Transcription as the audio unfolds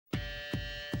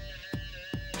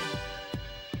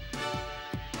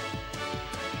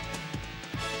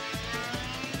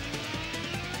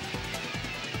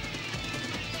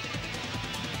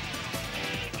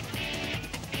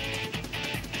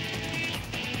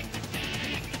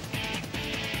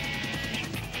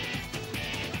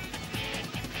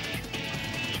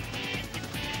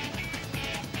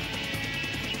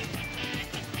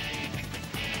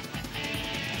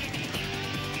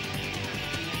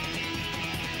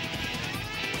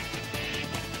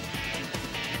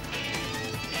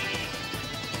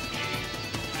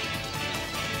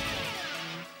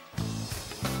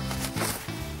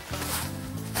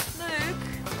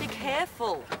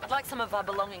some of our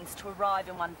belongings to arrive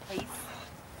in one piece.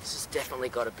 This has definitely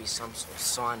got to be some sort of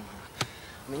sign, Mum.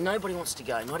 I mean, nobody wants to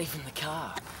go, not even the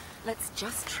car. Let's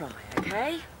just try,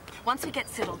 OK? Once we get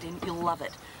settled in, you'll love it.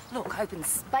 Look, open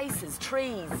spaces,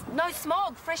 trees, no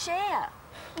smog, fresh air.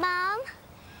 Mum,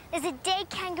 there's a dead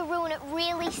kangaroo and it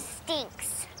really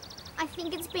stinks. I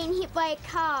think it's been hit by a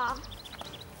car.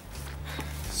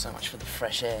 So much for the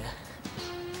fresh air.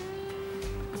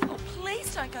 Oh,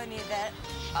 please don't go near that.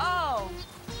 Oh,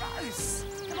 gross.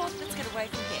 Come on, let's get away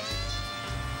from here.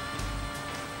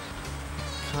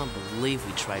 Can't believe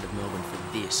we traded Melbourne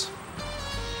for this.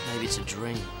 Maybe it's a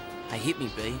dream. Hey, hit me,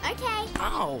 B. Okay.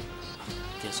 Ow!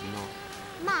 Guess not.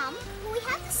 Mum, will we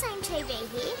have the same TV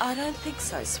here? I don't think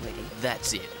so, sweetie.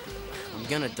 That's it. I'm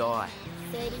gonna die.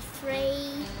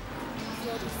 33,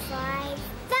 35.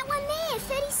 That one there,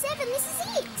 37. This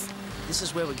is it. This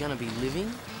is where we're gonna be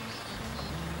living?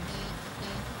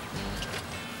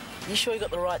 You sure you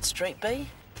got the right street, B?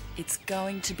 It's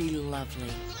going to be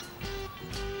lovely.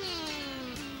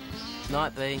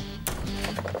 Night, B.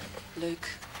 Luke,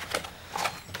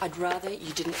 I'd rather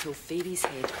you didn't fill Phoebe's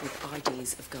head with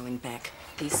ideas of going back.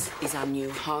 This is our new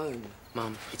home.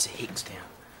 Mum, it's a Higgs town.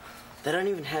 They don't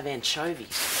even have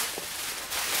anchovies.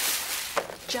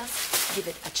 Just give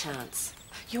it a chance.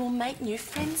 You'll make new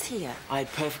friends here. I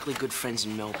had perfectly good friends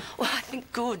in Melbourne. Well, I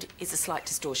think good is a slight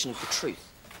distortion of the truth.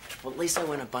 Well, at least they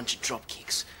weren't a bunch of drop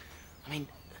kicks. I mean,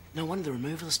 no wonder the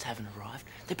removalists haven't arrived.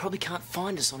 They probably can't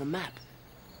find us on a map.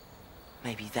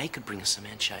 Maybe they could bring us some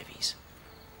anchovies.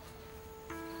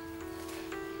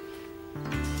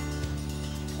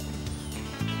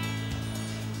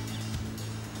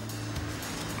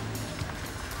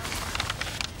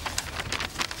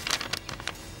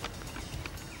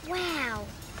 Wow,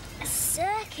 a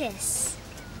circus.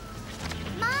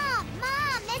 Mom,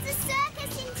 there's a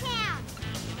circus in town.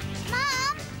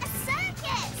 Mom, a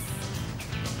circus.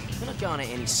 We're not going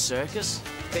to any circus.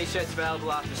 T-shirts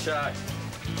available after the show.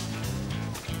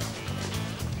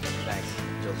 Thanks,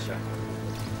 enjoy the show.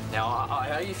 Now,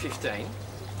 I owe you 15.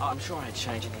 I'm sure I had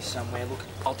change in here somewhere. Look,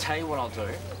 I'll tell you what I'll do.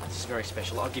 This is very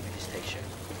special. I'll give you this T-shirt.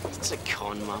 It's a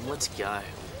con, Mum. Let's go.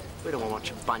 We don't want to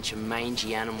watch a bunch of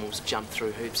mangy animals jump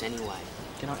through hoops anyway.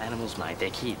 They're not animals, mate. They're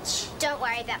kids. Don't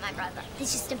worry about my brother.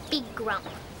 He's just a big grump.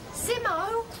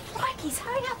 Simo! Crikeys,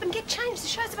 hurry up and get changed. The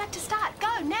show's about to start.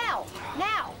 Go, now!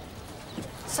 Now!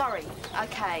 Sorry,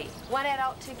 OK. One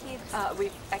adult, two kids.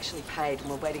 We've actually paid and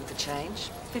we're waiting for change.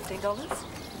 $15.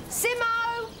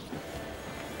 Simo!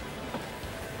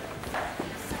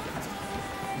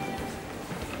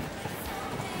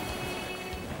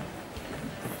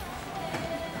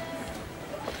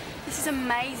 This is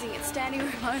amazing. It's standing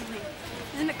room only.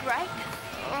 Isn't it great?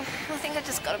 Oh, I think I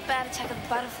just got a bad attack of the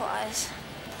butterflies.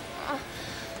 Oh,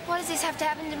 why does this have to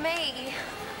happen to me?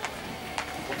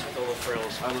 What's with all the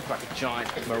frills? I look like a giant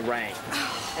meringue.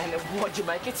 And why'd you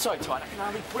make it so tight? I can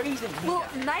hardly breathe in here. Well,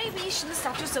 maybe you should have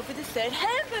stuffed yourself with a third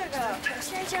hamburger.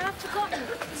 JJ, I've forgotten.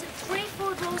 Is it 3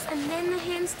 forward rolls and then the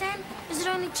handstand? Is it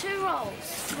only 2 rolls?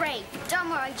 3. Don't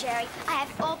worry, Jerry. I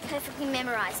have all perfectly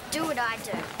memorized. Do what I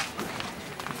do.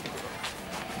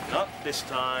 Not this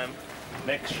time.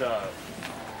 Next show.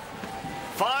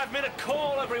 5-minute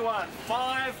call, everyone.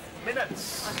 5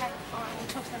 minutes. OK, all right, we'll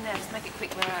talk to them now. Just make it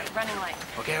quick. We're running late.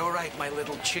 Okay, all right, my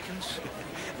little chickens.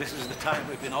 This is the time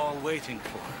we've been all waiting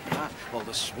for. Huh? All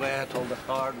the sweat, all the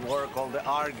hard work, all the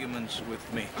arguments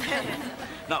with me.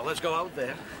 Now, let's go out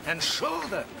there and show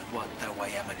them what the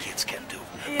Wayama kids can do.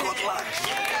 Yeah. Good luck.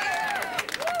 Yeah.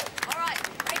 All right,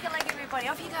 break a leg, everybody.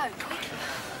 Off you go. Quick.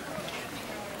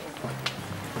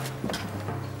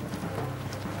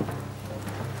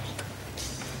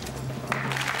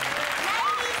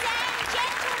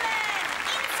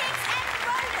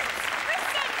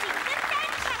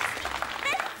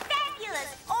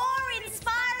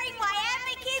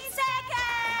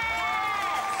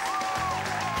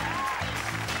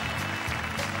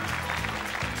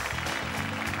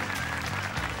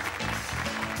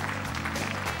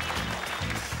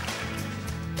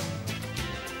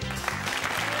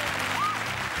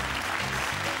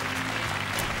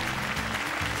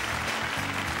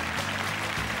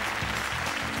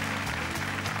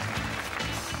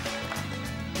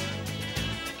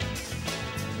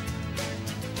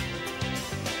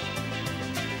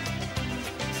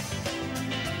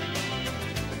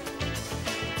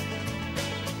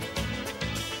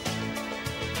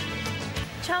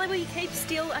 Charlie, will you keep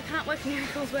still? I can't work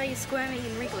miracles while you're squirming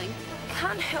and wriggling.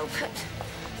 Can't help it.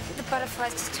 The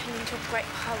butterflies just turned into a great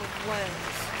pile of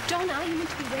worms. Donna, you meant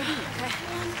to be ready. Okay.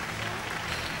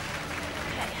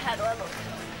 Okay, how do I look?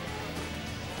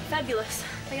 Fabulous.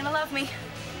 They're gonna love me.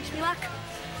 Wish me luck.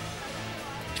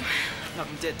 Knock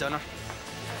him dead, don't I?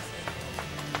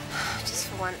 Just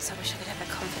for once, I wish I could have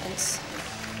her confidence.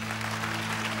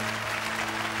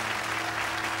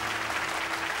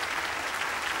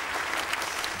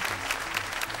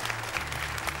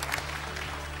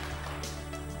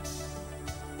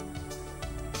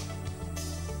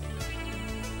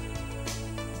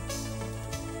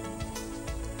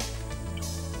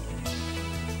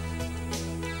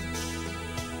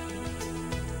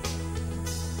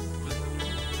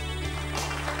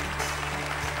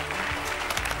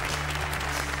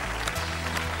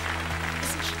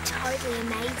 Totally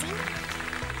amazing.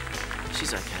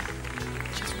 She's okay.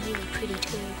 She's really pretty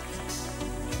too.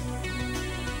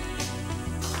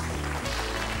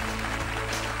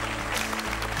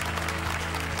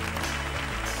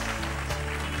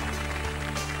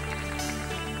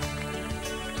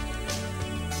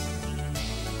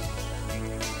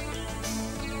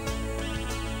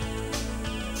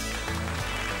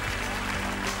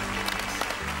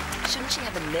 Shouldn't she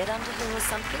have a net under her or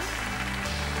something?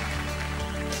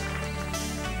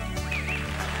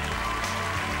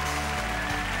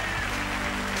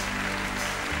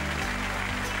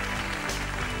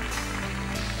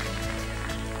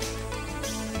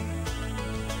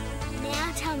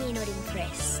 Now tell me you're not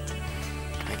impressed.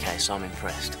 Okay, so I'm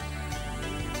impressed.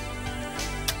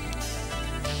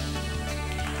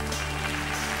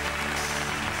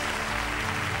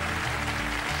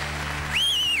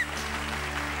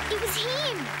 It was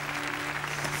him!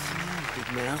 Big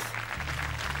mouth.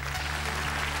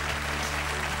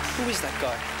 Who is that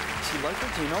guy? Is he local?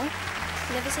 Do you know him?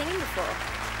 Never seen him before.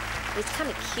 He's kind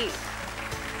of cute.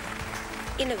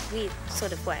 In a weird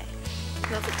sort of way.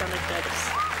 Not that Donna would notice.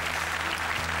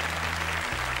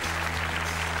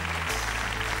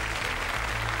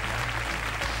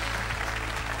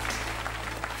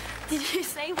 Did you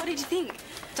see? What did you think?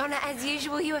 Donna, as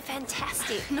usual, you were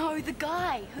fantastic. No, the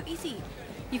guy. Who is he?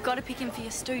 You've got to pick him for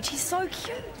your stooge. He's so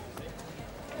cute.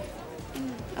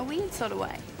 In a weird sort of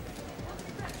way.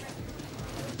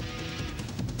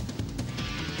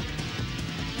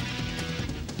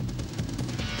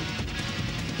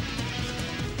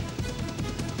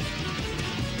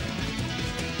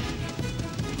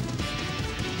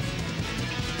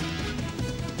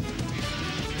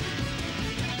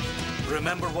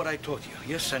 Remember what I taught you,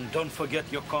 yes? And don't forget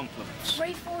your compliments.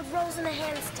 3 forward rolls and a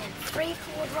handstand. 3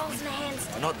 forward rolls and a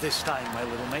handstand. Not this time, my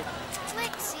little mate.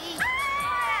 Lexi.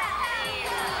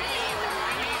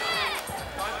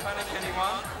 Don't panic,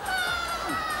 anyone.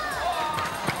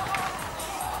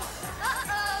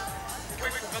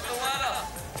 Quick, we've got the ladder.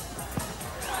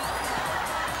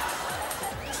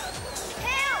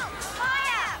 Help!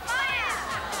 Fire! Fire!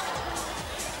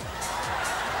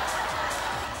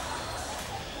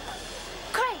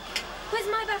 Craig, where's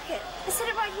my bucket? I set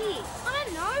it right here. I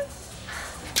don't know.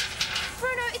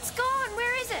 Bruno, it's gone.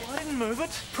 Where is it? I didn't move it.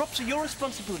 Props are your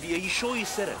responsibility. Are you sure you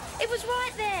said it? It was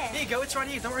right there. Here you go, it's right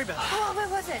here. Don't worry about it. Oh, where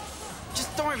was it?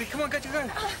 Just don't worry. Come on, go.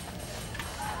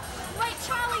 Wait,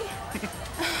 Charlie.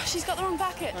 She's got the wrong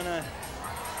bucket. I know.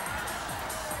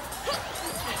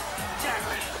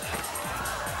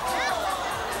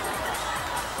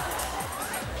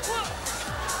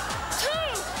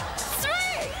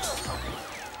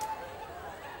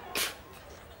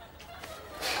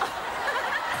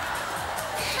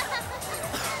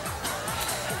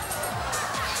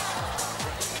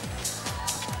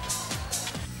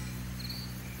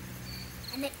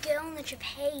 And that girl on the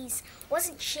trapeze,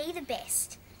 wasn't she the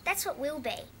best? That's what we'll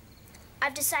be.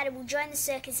 I've decided we'll join the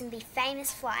circus and be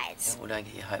famous flyers. Well, don't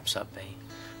get your hopes up, B.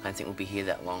 I don't think we'll be here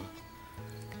that long.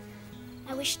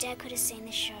 I wish Dad could have seen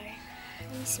the show.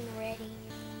 I miss him already.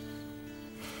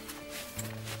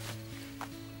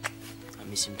 I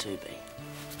miss him too, B.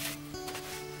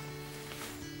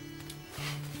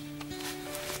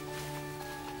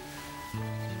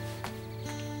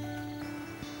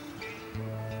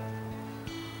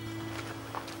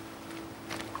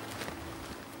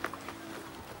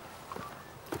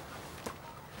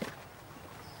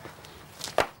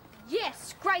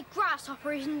 Yes, Great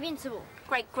Grasshopper is invincible.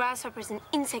 Great Grasshopper is an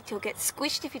insect who'll get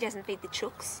squished if he doesn't feed the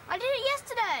chooks. I did it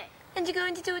yesterday. And you're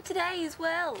going to do it today as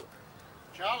well.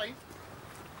 Charlie,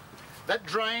 that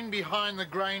drain behind the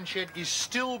grain shed is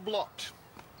still blocked.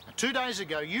 2 days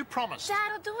ago, you promised.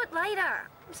 Dad, I'll do it later.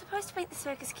 I'm supposed to meet the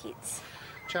circus kids.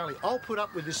 Charlie, I'll put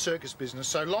up with this circus business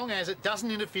so long as it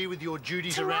doesn't interfere with your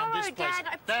duties around this place. Dad,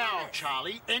 I now, promise.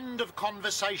 Charlie, end of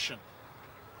conversation.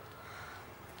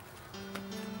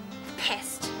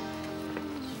 Pest.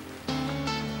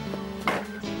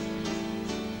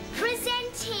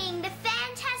 Presenting the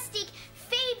fantastic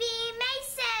Phoebe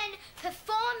Mason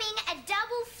performing a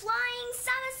double flying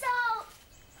somersault.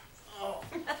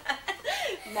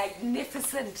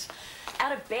 Magnificent.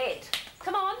 Out of bed.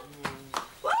 Come on.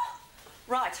 Woo!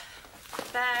 Right.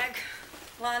 Bag,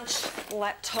 lunch,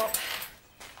 laptop.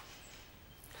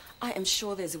 I am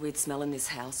sure there's a weird smell in this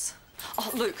house.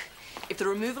 Oh, Luke, if the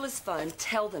removalers phone,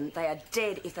 tell them they are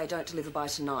dead if they don't deliver by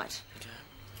tonight. Okay.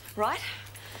 Right?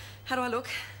 How do I look?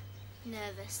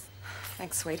 Nervous.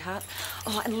 Thanks, sweetheart.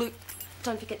 Oh, and Luke,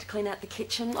 don't forget to clean out the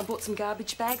kitchen. I bought some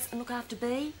garbage bags and look after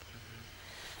Bea.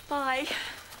 Bye.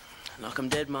 Like I'm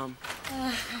dead, Mum.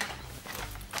 All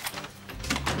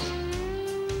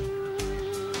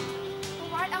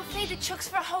right, I'll feed the chooks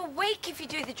for a whole week if you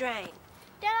do the drain.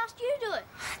 Dad asked you to do it.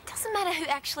 It doesn't matter who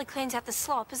actually cleans out the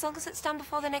slop as long as it's done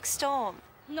before the next storm.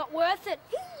 Not worth it.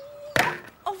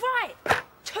 All right,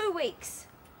 2 weeks.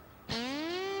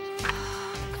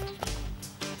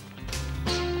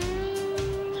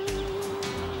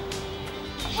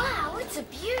 Wow, it's a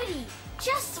beauty.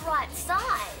 Just the right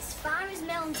size. Far as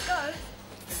melons go.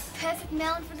 Perfect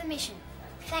melon for the mission.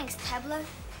 Thanks, Pablo.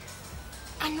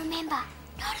 And remember,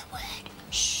 not a word.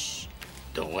 Shh.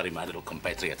 Don't worry, my little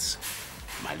compatriots.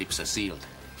 My lips are sealed.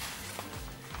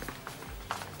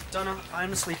 Donna, I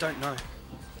honestly don't know.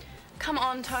 Come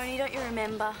on, Tony, don't you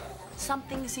remember?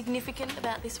 Something significant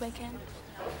about this weekend?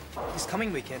 This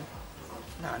coming weekend?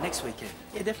 Nah, next weekend.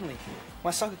 Yeah, definitely.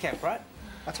 My soccer camp, right?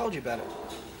 I told you about it.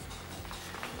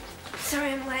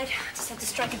 Sorry I'm late. I just had to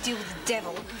strike a deal with the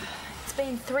devil. It's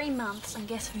been 3 months and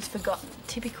guess who's forgotten?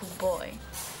 Typical boy.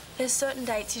 There's certain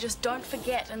dates you just don't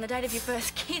forget and the date of your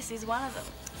first kiss is one of them.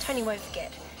 Tony won't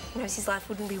forget. He knows his life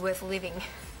wouldn't be worth living.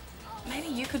 Maybe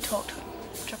you could talk to him.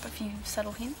 Drop a few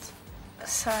subtle hints.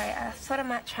 Sorry, I thought I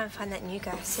might try and find that new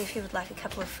guy, see if he would like a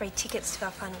couple of free tickets to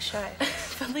our final show.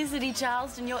 Felicity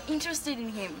Charleston, you're interested in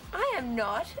him. I am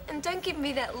not, and don't give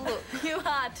me that look. You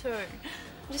are too.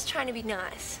 I'm just trying to be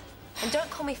nice. And don't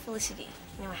call me Felicity.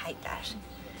 You know I hate that.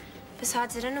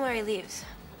 Besides, I don't know where he lives.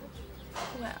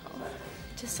 Well,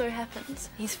 just so happens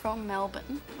he's from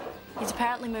Melbourne. He's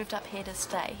apparently moved up here to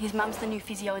stay. His mum's the new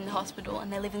physio in the hospital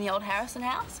and they live in the old Harrison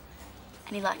house.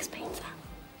 And he likes pizza.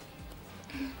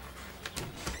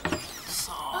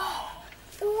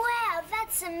 Wow,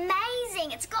 that's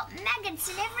amazing. It's got maggots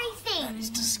and everything. That is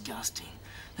disgusting.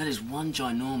 That is one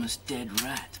ginormous dead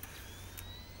rat.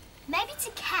 Maybe it's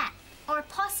a cat or a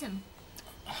possum.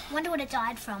 Wonder what it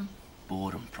died from.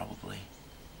 Boredom, probably.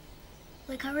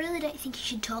 Luke, I really don't think you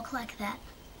should talk like that.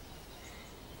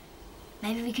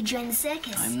 Maybe we could join the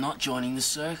circus. I'm not joining the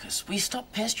circus. Will you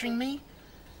stop pestering me?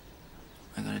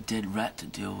 I got a dead rat to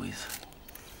deal with.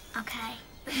 Okay,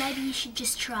 but maybe you should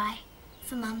just try,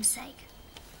 for Mum's sake.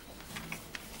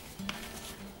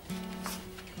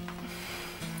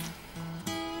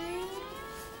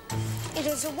 It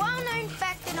is a well-known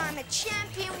fact that I'm a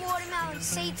champion watermelon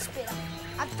seed spitter.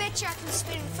 I bet you I can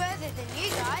spit them further than you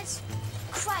guys.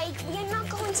 Craig, we are not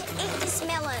going to eat this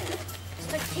melon.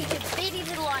 So keep your beady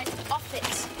little eyes off it.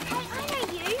 Hey, I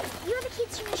know you. You're the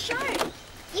kids from the show.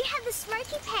 You have the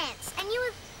smoky pants, and you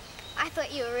were... I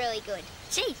thought you were really good.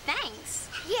 Gee, thanks.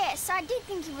 Yes, I did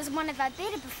think it was one of our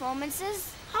better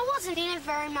performances. I wasn't in it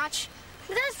very much,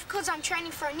 but that's because I'm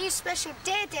training for a new special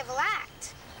daredevil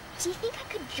act. Do you think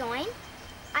I could join?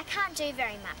 I can't do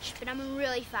very much, but I'm a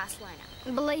really fast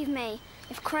learner. Believe me,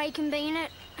 if Craig can be in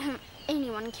it,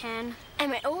 anyone can.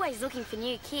 And we're always looking for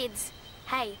new kids.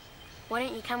 Hey, why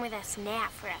don't you come with us now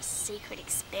for our secret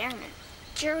experiment?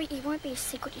 Jerry, it won't be a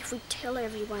secret if we tell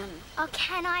everyone. Oh,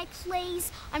 can I,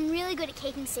 please? I'm really good at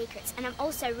keeping secrets, and I'm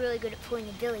also really good at pulling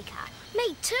a billy cart.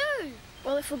 Me too!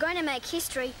 Well, if we're going to make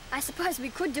history, I suppose we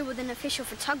could do with an official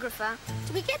photographer.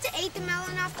 Do we get to eat the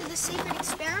melon after the secret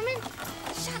experiment?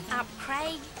 Shut up,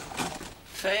 Craig.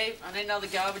 Phoebe, I need another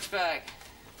garbage bag.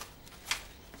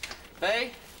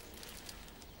 Phoebe?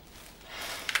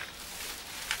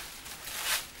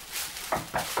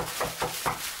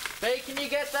 Phoebe, can you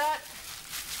get that?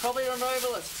 It's probably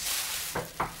removalists.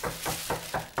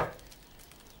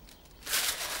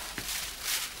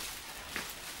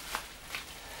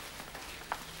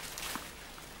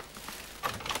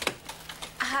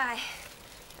 Hi.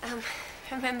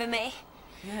 Remember me?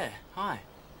 Yeah, hi.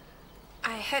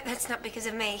 I hope that's not because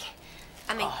of me.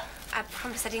 I mean, I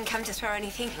promise I didn't come to throw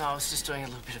anything. No, I was just doing a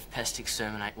little bit of pest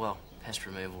exterminate. Well, pest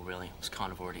removal, really. It was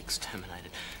kind of already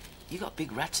exterminated. You got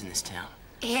big rats in this town.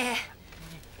 Yeah.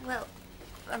 Well,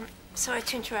 I'm sorry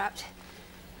to interrupt.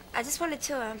 I just wanted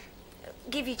to,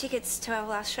 give you tickets to our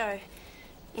last show.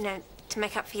 You know, to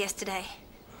make up for yesterday.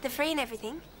 They're free and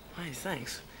everything. Hey,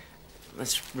 thanks.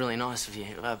 That's really nice of you.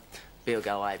 Bea will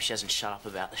go away if she hasn't shut up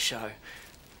about the show.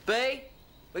 Bea,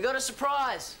 we got a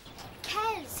surprise.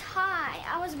 Kaz, hi.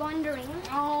 I was wondering...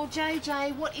 Oh,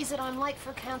 JJ, what is it? I'm late for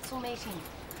a council meeting.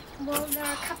 Well, there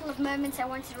are a couple of moments I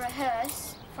want to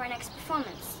rehearse for our next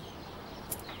performance.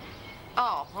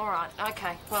 Oh, all right,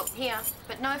 okay. Well, here,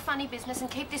 but no funny business, and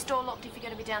keep this door locked if you're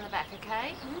going to be down the back,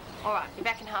 okay? Mm-hmm. All right, be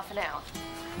back in half an hour.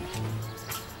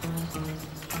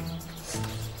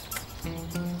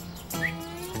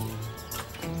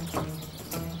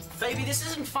 Phoebe, this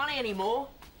isn't funny anymore.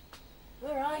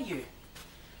 Where are you?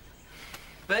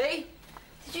 B?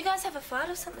 Did you guys have a fight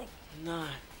or something? No,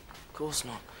 of course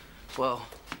not. Well,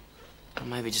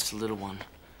 maybe just a little one.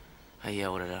 I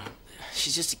yelled at her.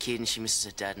 She's just a kid and she misses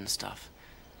her dad and stuff.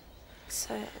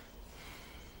 So,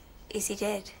 is he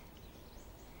dead?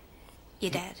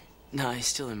 Your dad? No, he's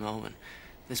still in Melbourne.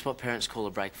 That's what parents call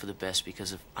a break for the best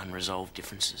because of unresolved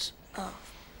differences. Oh.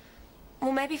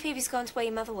 Well, maybe Phoebe's gone to where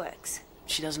your mother works.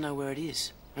 She doesn't know where it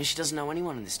is. I mean, she doesn't know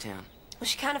anyone in this town. Well,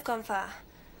 she can't have gone far.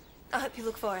 I hope you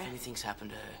look for her. Anything's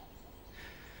happened to her.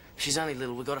 She's only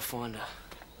little. We've got to find her.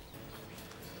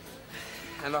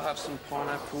 And I'll have some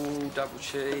pineapple, double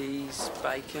cheese,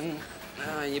 bacon.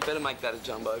 You better make that a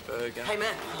jumbo burger. Hey,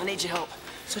 man, I need your help.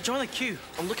 So join the queue.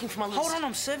 I'm looking for my little... Hold on,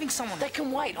 I'm serving someone. They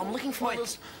can wait. I'm looking for my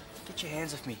little... Get your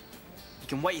hands off me. You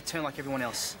can wait your turn like everyone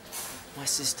else. My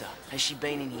sister. Has she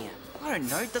been in here? I don't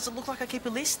know. Does it look like I keep a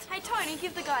list? Hey, Tony,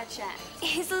 give the guy a chat.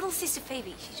 His little sister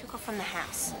Phoebe. She took off from the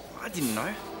house. I didn't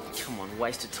know. Come on,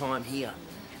 waste of time here.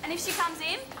 And if she comes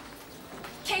in,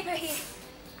 keep her here.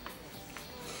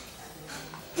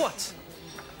 What?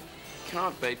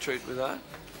 Can't beetroot with that.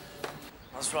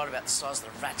 I was right about the size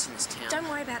of the rats in this town. Don't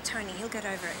worry about Tony. He'll get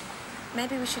over it.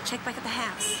 Maybe we should check back at the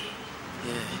house.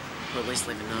 Yeah, or at least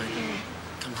leave a note.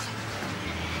 Come on.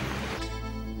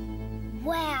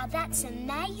 Wow, that's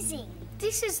amazing.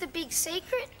 This is the big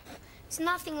secret. It's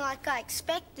nothing like I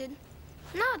expected.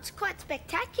 No, it's quite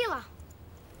spectacular.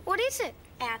 What is it?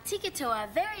 Our ticket to our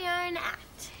very own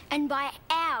act. And by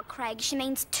our, Craig, she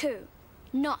means 2,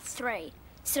 not 3.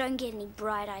 So don't get any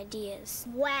bright ideas.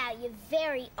 Wow, your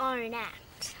very own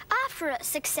act. After a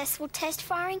successful test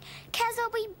firing, Kaz will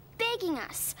be begging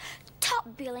us.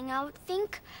 Top billing, I would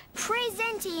think.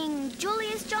 Presenting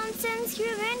Julius Johnson's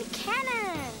human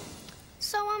cannon.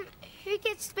 So, who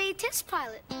gets to be a test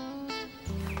pilot?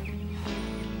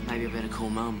 Maybe I better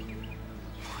call Mum.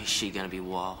 Is she going to be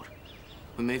wild?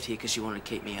 We moved here because she wanted to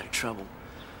keep me out of trouble.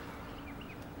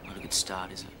 Not a good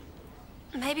start, is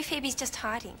it? Maybe Phoebe's just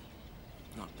hiding.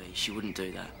 Not B. She wouldn't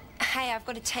do that. Hey, I've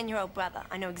got a 10-year-old brother.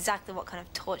 I know exactly what kind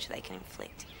of torture they can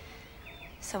inflict.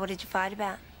 So what did you fight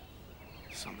about?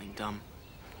 Something dumb.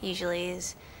 Usually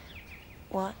is.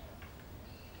 What?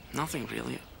 Nothing,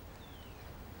 really.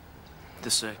 The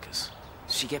circus.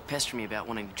 She kept pestering me about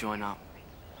wanting to join up.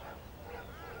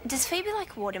 Does Phoebe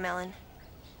like watermelon?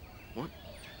 What?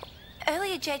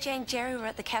 Earlier, JJ and Jerry were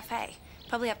at the cafe.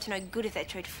 Probably up to no good if they're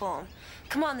true to form.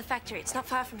 Come on, the factory. It's not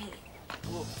far from here.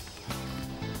 Whoa.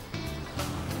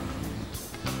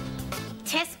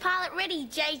 Test pilot ready,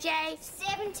 JJ.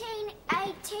 17,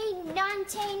 18,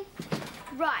 19.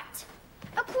 Right.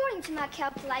 According to my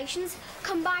calculations,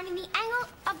 combining the angle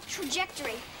of the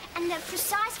trajectory and the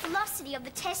precise velocity of the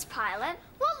test pilot...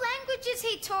 What language is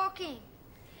he talking?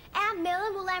 Our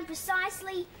melon will land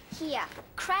precisely here.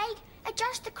 Craig,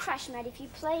 adjust the crash mat, if you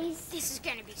please. This is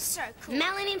going to be so cool.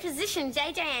 Melon in position,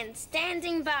 JJ, and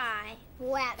standing by.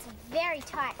 Wow, it's a very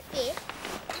tight fit.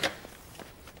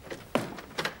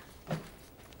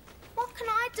 What can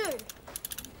I do?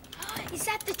 Is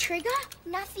that the trigger?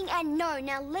 Nothing and no.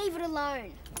 Now leave it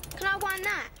alone. Can I wind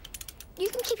that? You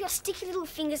can keep your sticky little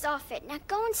fingers off it. Now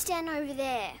go and stand over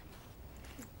there.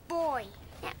 Boy.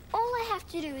 Now all I have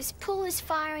to do is pull this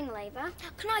firing lever.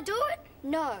 Can I do it?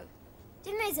 No.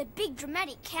 Then there's a big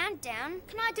dramatic countdown.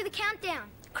 Can I do the countdown?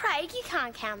 Craig, you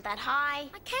can't count that high.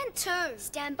 I can too.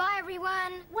 Stand by,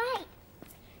 everyone. Wait.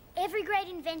 Every great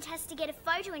inventor has to get a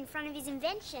photo in front of his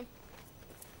invention.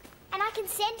 And I can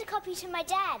send a copy to my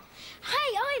dad. Hey,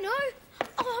 I know.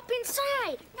 Oh, up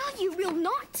inside. No, you will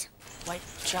not. Wait,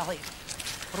 Charlie.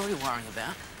 What are we worrying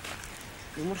about?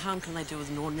 And what harm can they do with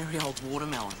an ordinary old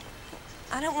watermelon?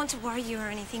 I don't want to worry you or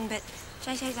anything, but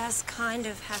JJ does kind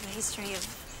of have a history of...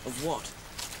 Of what?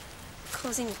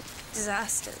 Causing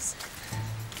disasters.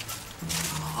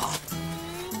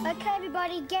 Okay,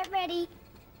 everybody, get ready.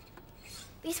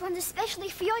 This one's especially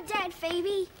for your dad,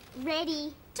 Phoebe.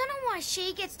 Ready. Don't know why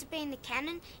she gets to be in the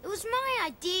cannon. It was my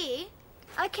idea.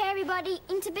 Okay, everybody,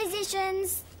 into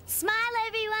positions. Smile,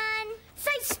 everyone.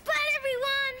 Say splat,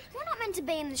 everyone. We're not meant to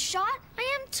be in the shot.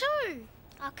 I am too.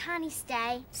 Oh, can't he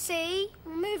stay? See?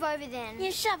 We'll move over then.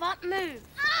 You shove up, move.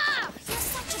 Ah! You're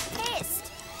such a pest.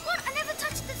 What? I never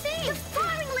touched the thing. The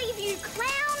firing lever, you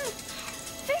clown.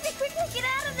 Phoebe, quickly get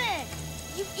out of there.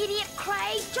 You idiot,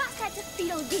 Craig. Just had to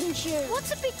fiddle, didn't you? What's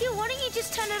the big deal? Why don't you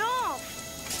just turn it off?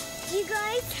 You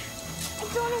guys, I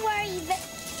don't want to worry, but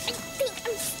I think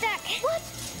I'm stuck. What?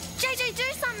 JJ, do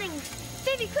something.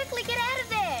 Phoebe, quickly get out of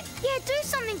there. Yeah, do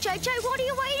something, JJ. What are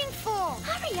you waiting for?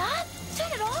 Hurry up.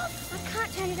 Turn it off. I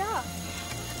can't turn it off.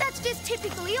 That's just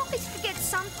typical. He always forgets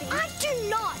something. I do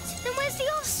not. Then where's the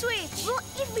off switch? Well,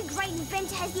 every great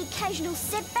inventor has the occasional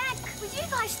setback. Will you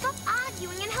guys stop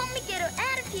arguing and help me get her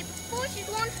out of here before she's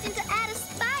launched into outer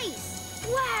space?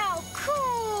 Wow,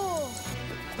 cool.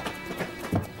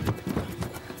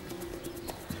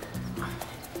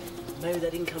 Maybe they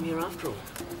didn't come here after all.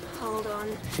 Hold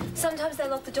on. Sometimes they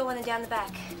lock the door when they're down the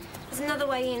back. There's another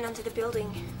way in onto the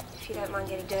building, if you don't mind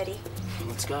getting dirty.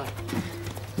 Let's go.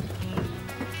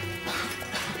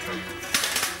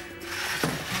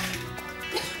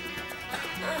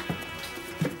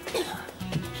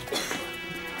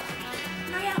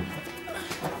 Hurry up.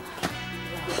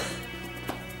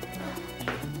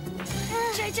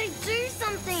 JJ, do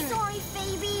something. Sorry,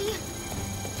 Phoebe.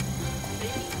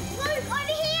 Luke, over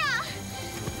here.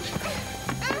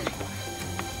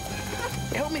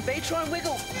 Help me, B. Try and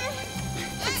wiggle.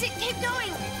 That's it. Keep going.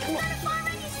 It's gonna fire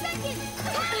any second.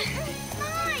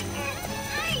 9,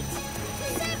 8,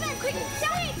 7, quick, 6,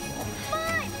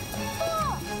 5,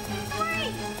 4,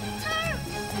 3, 2,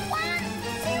 1,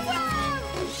 0.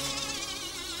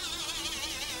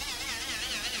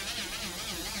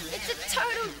 It's a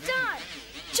total dud.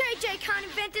 JJ can't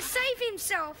invent to save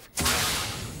himself.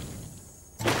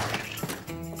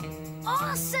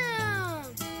 Awesome.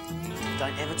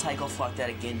 Don't ever take off like that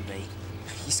again, B.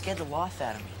 You scared the life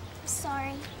out of me.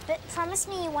 Sorry, but promise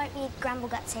me you won't be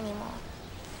Grumbleguts anymore.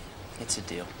 It's a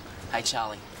deal. Hey,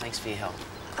 Charlie, thanks for your help.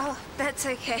 Oh, that's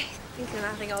okay. Think of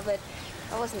nothing of it.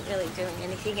 I wasn't really doing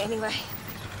anything anyway.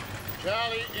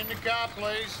 Charlie, in the car,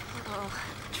 please. Oh,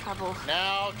 trouble.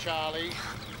 Now, Charlie.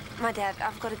 My dad,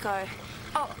 I've got to go.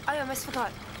 Oh, I almost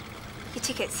forgot. Your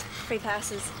tickets, free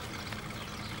passes.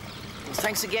 Well,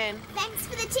 thanks again. Thanks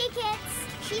for the tickets.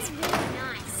 She's really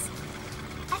nice.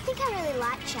 I think I really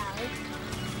like Charlie.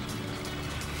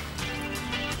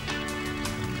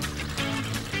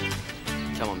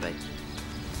 Come on, B.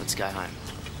 Let's go home.